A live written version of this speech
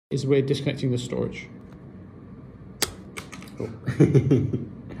is we're disconnecting the storage. Oh.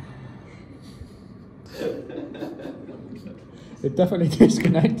 It definitely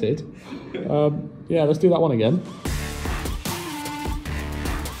disconnected. Yeah, let's do that one again.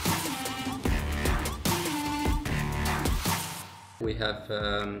 We have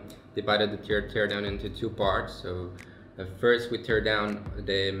divided the teardown into two parts. So first we tear down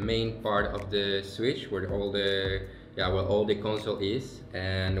the main part of the Switch where all the console is,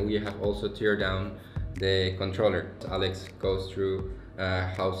 and we have also tear down the controller. Alex goes through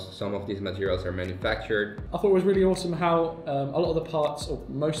how some of these materials are manufactured. I thought it was really awesome how a lot of the parts, or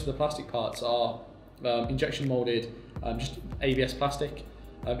most of the plastic parts, are injection molded, just ABS plastic.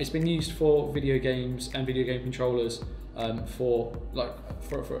 It's been used for video games and video game controllers for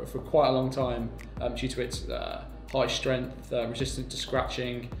quite a long time due to its high strength, resistant to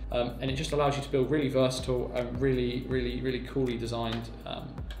scratching, and it just allows you to build really versatile and really coolly designed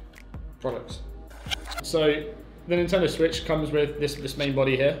products. So the Nintendo Switch comes with this main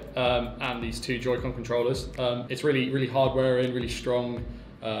body here and these two Joy-Con controllers. It's really hardware and really strong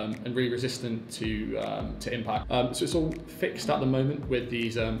and really resistant to impact. So it's all fixed at the moment with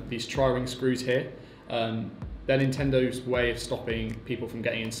these tri-ring screws here. They're Nintendo's way of stopping people from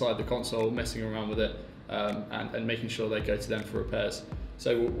getting inside the console, messing around with it, and making sure they go to them for repairs.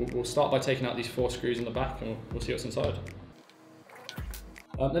 So we'll start by taking out these 4 screws in the back, and we'll see what's inside.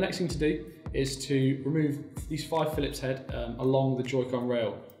 The next thing to do is to remove these 5 Phillips head along the Joy-Con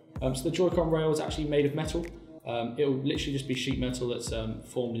rail. So the Joy-Con rail is actually made of metal. It will literally just be sheet metal that's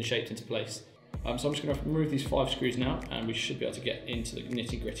formed and shaped into place. So I'm just going to remove these 5 screws now, and we should be able to get into the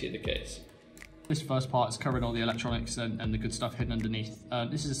nitty-gritty of the case. This first part is covering all the electronics and the good stuff hidden underneath.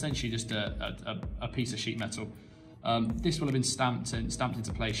 This is essentially just a piece of sheet metal. This will have been stamped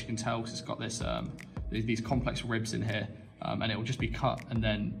into place. You can tell because it's got these complex ribs in here, and it will just be cut and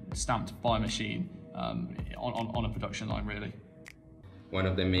then stamped by machine on a production line, really. One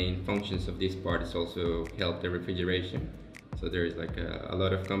of the main functions of this part is also help the refrigeration. So there is like a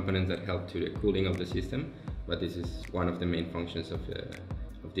lot of components that help to the cooling of the system, but this is one of the main functions of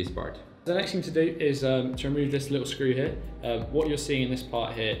this part. The next thing to do is to remove this little screw here. What you're seeing in this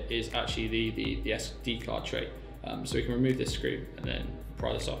part here is actually the SD card tray. So we can remove this screw and then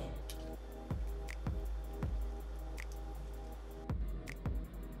pry this off.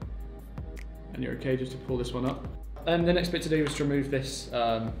 And you're okay just to pull this one up. And the next bit to do is to remove this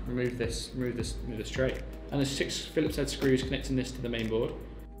tray. And there's 6 Phillips head screws connecting this to the main board.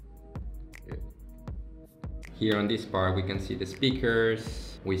 Here on this part we can see the speakers.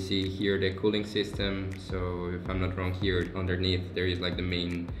 We see here the cooling system. So if I'm not wrong, here underneath there is like the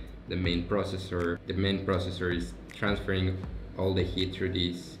main processor. The main processor is transferring all the heat through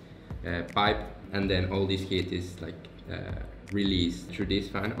this pipe, and then all this heat is like released through this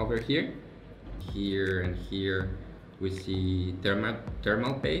fan over here. Here and here we see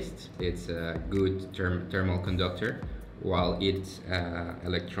thermal paste. It's a good thermal conductor, while it's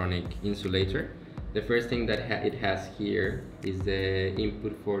electronic insulator. The first thing that it has here is the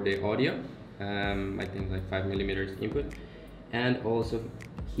input for the audio. I think like 5mm input, and also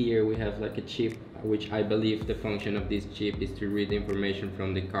here we have like a chip, which I believe the function of this chip is to read information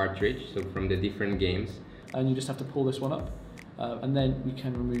from the cartridge, so from the different games. And you just have to pull this one up, and then we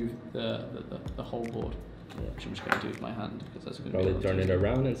can remove the whole board, which I'm just going to do with my hand because that's going to probably turn it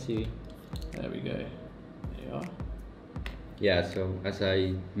around and see. There we go. There you are. Yeah, so as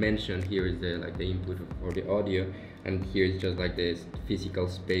I mentioned, here is the input for the audio, and here is just like the physical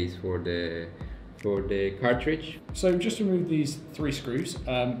space for the cartridge. So just remove these 3 screws.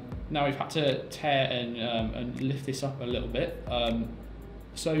 Now we've had to tear and lift this up a little bit.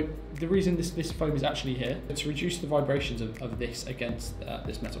 So the reason this foam is actually here is to reduce the vibrations of this against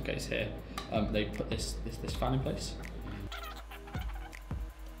this metal case here. They put this fan in place.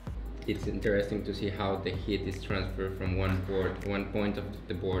 It's interesting to see how the heat is transferred from one point of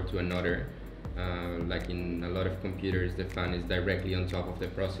the board to another. Like in a lot of computers, the fan is directly on top of the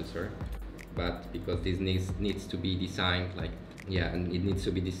processor, but because this needs to be designed and it needs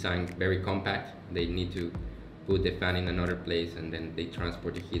to be designed very compact, they need to put the fan in another place, and then they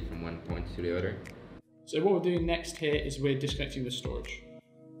transport the heat from one point to the other. So what we're doing next here is we're disconnecting the storage.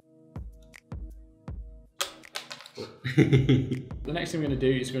 The next thing we're going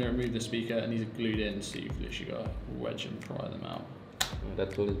to do is going to remove the speaker, and these are glued in, so you've literally got to wedge and pry them out.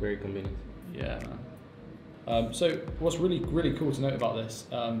 That tool is very convenient. Yeah, man. So what's really cool to note about this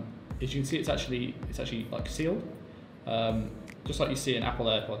is you can see it's actually like sealed, just like you see in Apple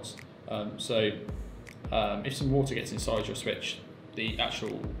AirPods. So if some water gets inside your Switch, the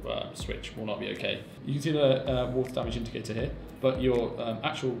actual switch will not be okay. You can see the water damage indicator here, but your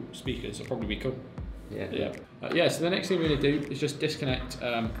actual speakers will probably be cool. Yeah. So the next thing we're going to do is just disconnect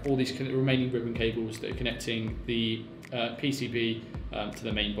all these remaining ribbon cables that are connecting the PCB to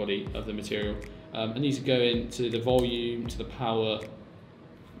the main body of the material, and these are going to the volume, to the power,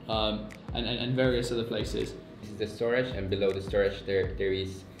 and various other places. This is the storage, and below the storage there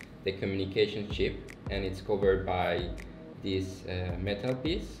is the communication chip, and it's covered by this metal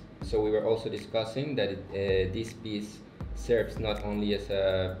piece. So we were also discussing that this piece serves not only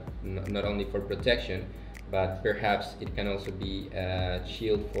for protection, but perhaps it can also be a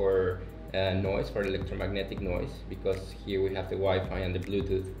shield for noise, for electromagnetic noise, because here we have the Wi-Fi and the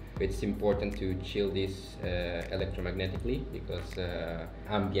Bluetooth. It's important to shield this electromagnetically, because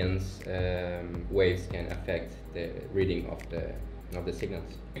ambience waves can affect the reading of the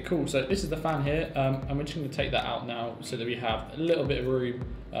signals. Cool, so this is the fan here, and we're just going to take that out now so that we have a little bit of room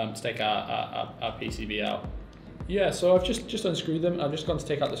to take our PCB out. Yeah, so I've just unscrewed them. I've just gone to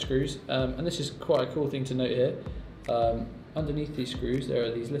take out the screws, and this is quite a cool thing to note here. Underneath these screws there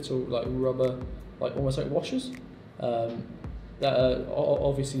are these little like rubber, like almost like washers, that are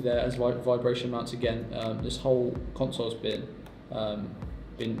obviously there as vibration mounts again. This whole console's been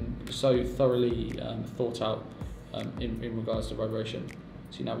so thoroughly thought out in regards to vibration.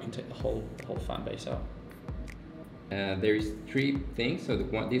 So now we can take the whole fan base out. There is 3 things. So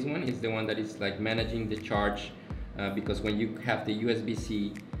this one is the one that is like managing the charge, because when you have the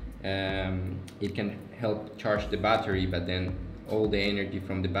USB-C, it can help charge the battery, but then all the energy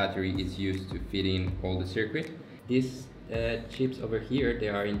from the battery is used to feed in all the circuit. These chips over here, they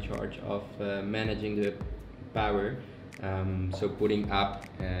are in charge of managing the power, so putting up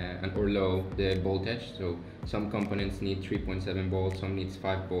and or low the voltage. So some components need 3.7 volts, some needs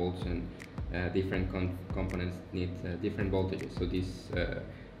 5 volts, and different components need different voltages. So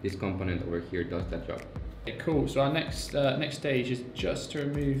this component over here does that job. Okay, cool. So our next stage is just to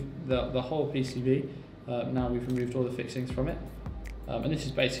remove the whole PCB. Now we've removed all the fixings from it, and this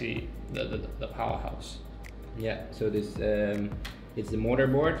is basically the powerhouse. Yeah. So this it's the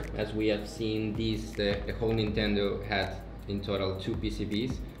motherboard. As we have seen, the whole Nintendo had in total 2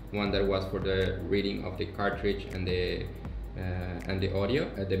 PCBs. One that was for the reading of the cartridge and the audio.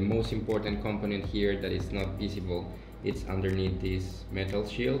 The most important component here that is not visible, it's underneath this metal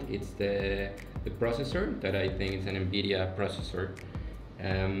shield. It's the processor, that I think is an NVIDIA processor.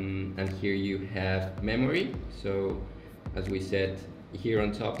 And here you have memory. So as we said, here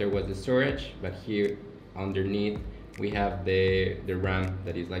on top there was the storage, but here underneath we have the RAM,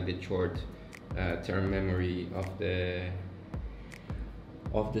 that is like the short term memory of the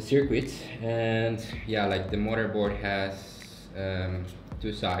circuit. And yeah, like the motherboard has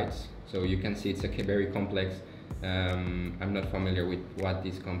 2 sides, so you can see it's very complex. I'm not familiar with what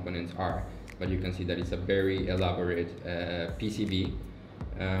these components are, but you can see that it's a very elaborate PCB.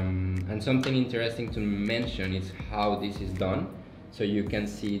 And something interesting to mention is how this is done. So you can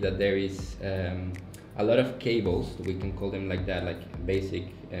see that there is a lot of cables, we can call them like that, like basic,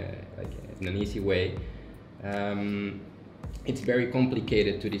 like in an easy way. It's very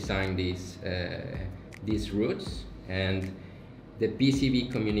complicated to design these routes, and the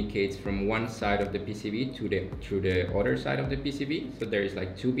PCB communicates from one side of the PCB through the other side of the PCB. So there is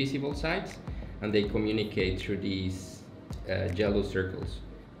like 2 visible sides, and they communicate through these yellow circles.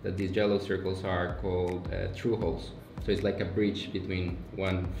 That these yellow circles are called through holes. So it's like a bridge between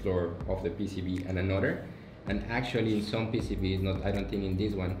one floor of the PCB and another. And actually in some PCBs, I don't think in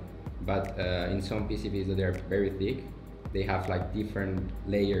this one, but in some PCBs that are very thick, they have like different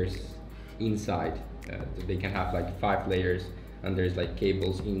layers inside. They can have like 5 layers, and there's like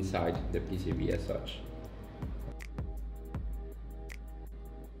cables inside the PCB as such.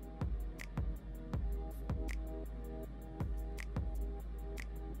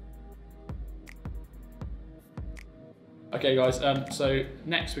 Okay guys, so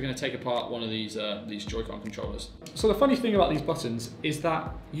next we're going to take apart one of these Joy-Con controllers. So the funny thing about these buttons is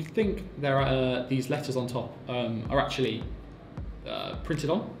that you think these letters on top are actually printed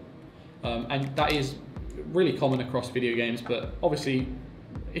on, and that is really common across video games, but obviously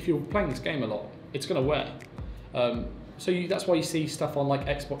if you're playing this game a lot, it's going to wear. So that's why you see stuff on like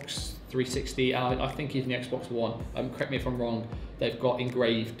Xbox 360, and I think even the Xbox One, correct me if I'm wrong, they've got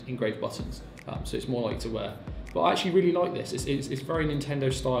engraved buttons, so it's more likely to wear. But I actually really like this. It's very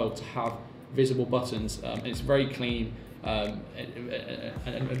Nintendo style to have visible buttons. It's very clean and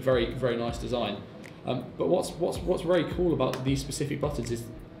very, very nice design. But what's very cool about these specific buttons is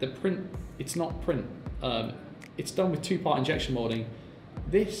the print. It's not print. It's done with 2-part injection molding.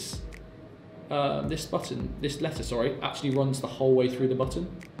 This this letter, sorry, actually runs the whole way through the button.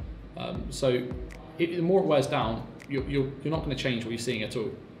 So the more it wears down, you're not going to change what you're seeing at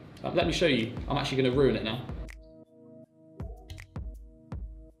all. Let me show you. I'm actually going to ruin it now.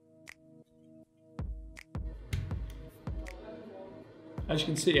 As you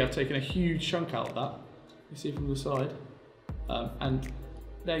can see, I've taken a huge chunk out of that. You see from the side, and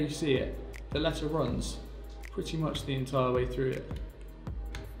there you see it. The letter runs pretty much the entire way through it.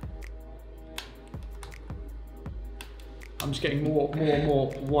 I'm just getting more and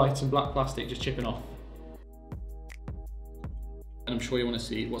more white and black plastic just chipping off. And I'm sure you want to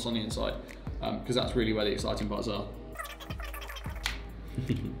see what's on the inside, because that's really where the exciting parts are.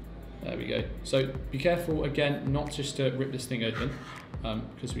 There we go. So be careful again not just to rip this thing open,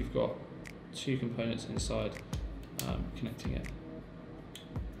 because we've got two components inside connecting it.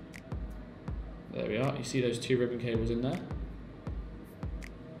 There we are. You see those two ribbon cables in there.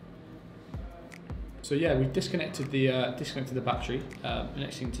 So yeah, we've disconnected the battery. The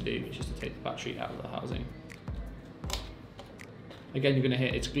next thing to do is just to take the battery out of the housing. Again, you're going to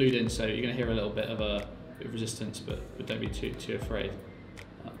hear it's glued in, so you're going to hear a little bit of resistance, but don't be too afraid.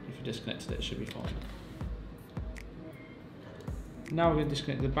 If you disconnected it, it should be fine. Now we're going to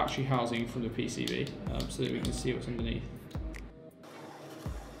disconnect the battery housing from the PCB so that we can see what's underneath.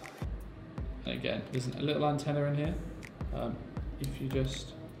 And again, there's a little antenna in here. If you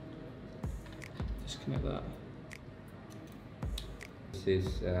just disconnect that. This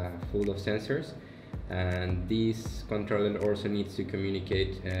is full of sensors, and this controller also needs to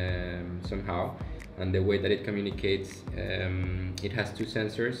communicate somehow. And the way that it communicates, it has two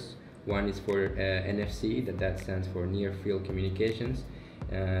sensors. One is for NFC, that stands for Near Field Communications,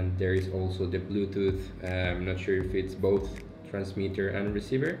 and there is also the Bluetooth. I'm not sure if it's both transmitter and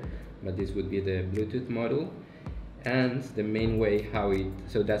receiver, but this would be the Bluetooth module. And the main way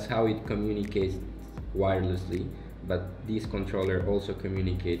so that's how it communicates wirelessly, but this controller also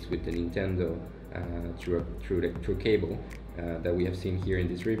communicates with the Nintendo through cable that we have seen here in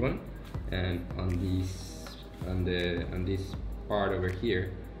this ribbon. And on this part over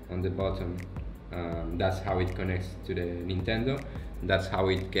here on the bottom, that's how it connects to the Nintendo. That's how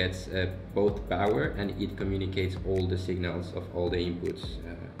it gets both power, and it communicates all the signals of all the inputs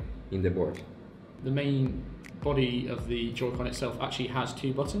in the board. The main Body of the Joy-Con itself actually has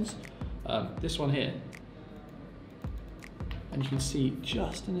two buttons. This one here, and you can see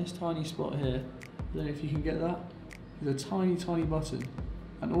just in this tiny spot here, I don't know if you can get that, there's a tiny button,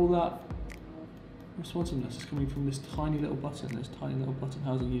 and all that responsiveness is coming from this tiny little button,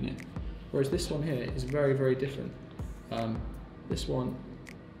 housing unit. Whereas this one here is very different. This one,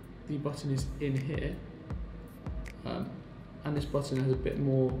 the button is in here, and this button has a bit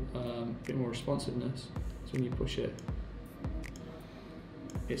more responsiveness. So when you push it,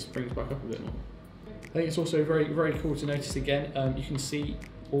 it springs back up a bit more. I think it's also very cool to notice again. You can see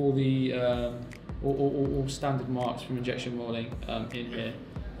all the all standard marks from injection molding in here.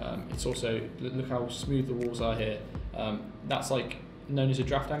 It's also, look how smooth the walls are here. That's like known as a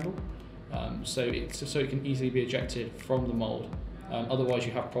draft angle. So it can easily be ejected from the mold. Otherwise,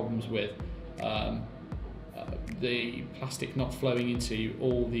 you have problems with the plastic not flowing into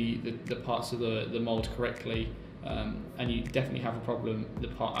all the parts of the mold correctly, and you definitely have a problem the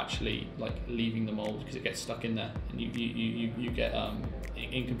part actually like leaving the mold because it gets stuck in there, and you get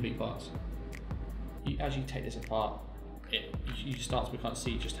incomplete parts. As you take this apart, you start to kind of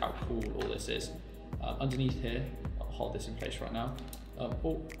see just how cool all this is. Underneath here, I'll hold this in place right now.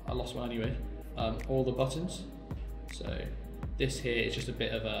 Oh, I lost one anyway. All the buttons. So this here is just a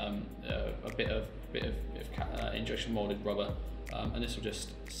bit of injection molded rubber, and this will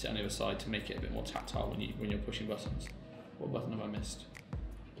just sit on the other side to make it a bit more tactile when you're pushing buttons. What button have I missed?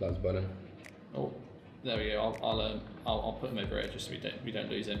 Plus button. Oh, there we go. I'll put them over it just so we don't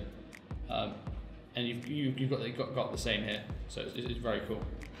lose him. And you've got the same here, so it's very cool.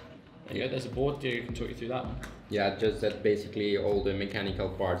 There you go. There's a board. Diego can talk you through that one. Yeah, just that basically all the mechanical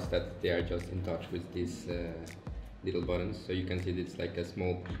parts that they are just in touch with these little buttons. So you can see it's like a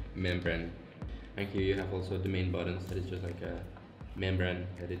small membrane. And here you have also the main buttons that is just like a membrane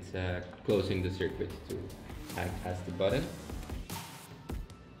that it's closing the circuit to act as the button.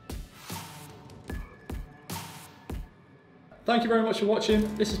 Thank you very much for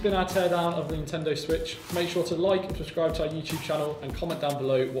watching. This has been our teardown of the Nintendo Switch. Make sure to like and subscribe to our YouTube channel and comment down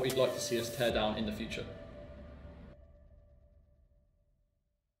below what you'd like to see us tear down in the future.